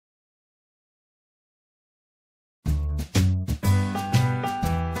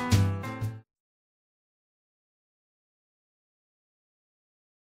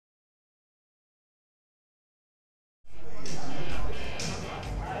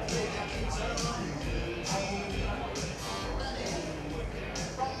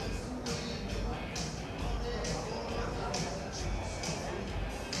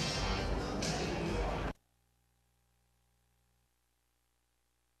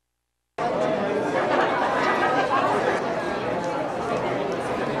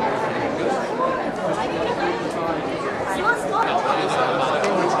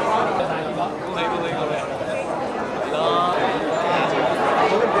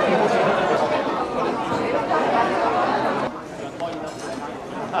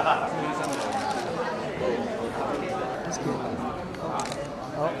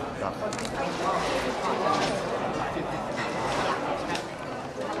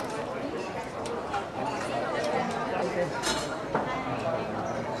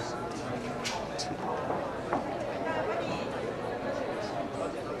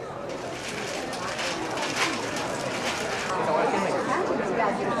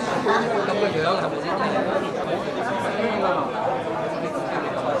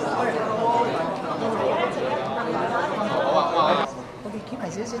OK， 可以摆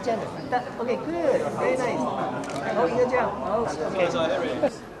些这样的。OK， good， very nice。然后一个这样，然后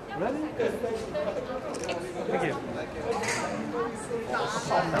OK。Thank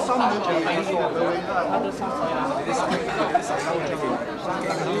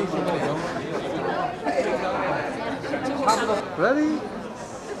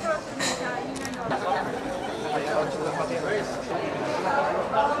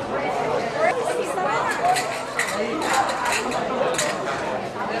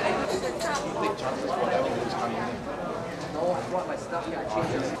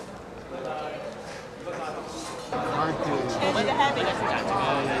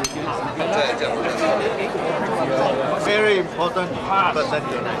Very important person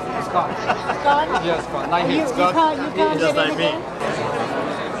tonight. It's gone. Yes, like You can't Just get like it me. again?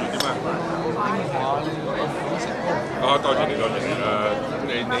 多謝你，多謝你啦！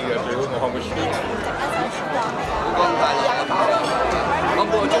你最好我可唔可以選？我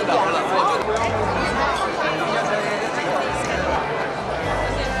半個鐘頭啦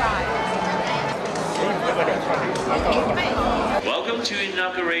，Welcome to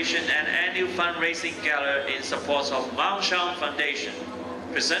inauguration and annual fundraising gala in support of Mount Shawn Foundation,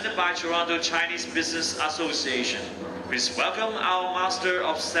 presented by Toronto Chinese Business Association. Please welcome our Master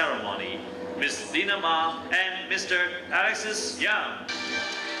of Ceremony, Ms. Lina Ma and Mr. Alexis Yang.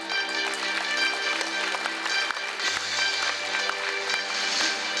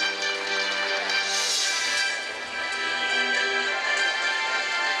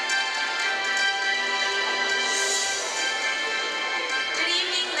 Good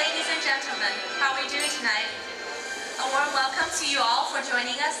evening, ladies and gentlemen. How are we doing tonight? A warm welcome to you all for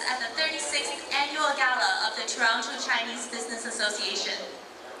joining us at the 36th Annual Gala of the Toronto Chinese Business Association.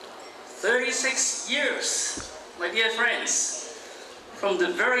 36 years, my dear friends. From the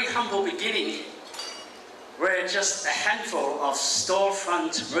very humble beginning, we're just a handful of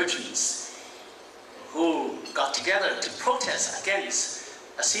storefront merchants who got together to protest against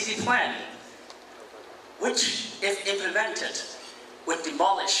a city plan which, if implemented, would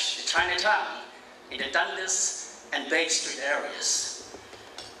demolish the Chinatown in the Dundas and Bay Street areas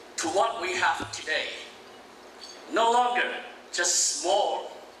to what we have today. No longer just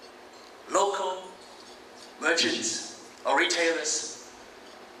small local merchants or retailers,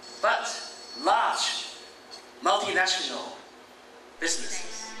 but large multinational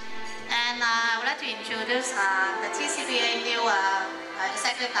businesses. And I would like to introduce the TCBA new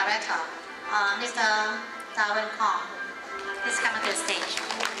Executive Director, Mr. Darwin Kong. Please come to the stage.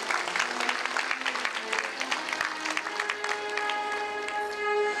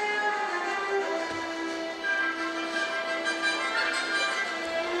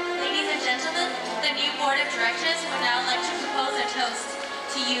 Ladies and gentlemen, the new Board of Directors would now like to propose a toast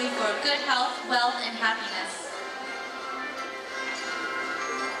to you for good health, wealth, and happiness.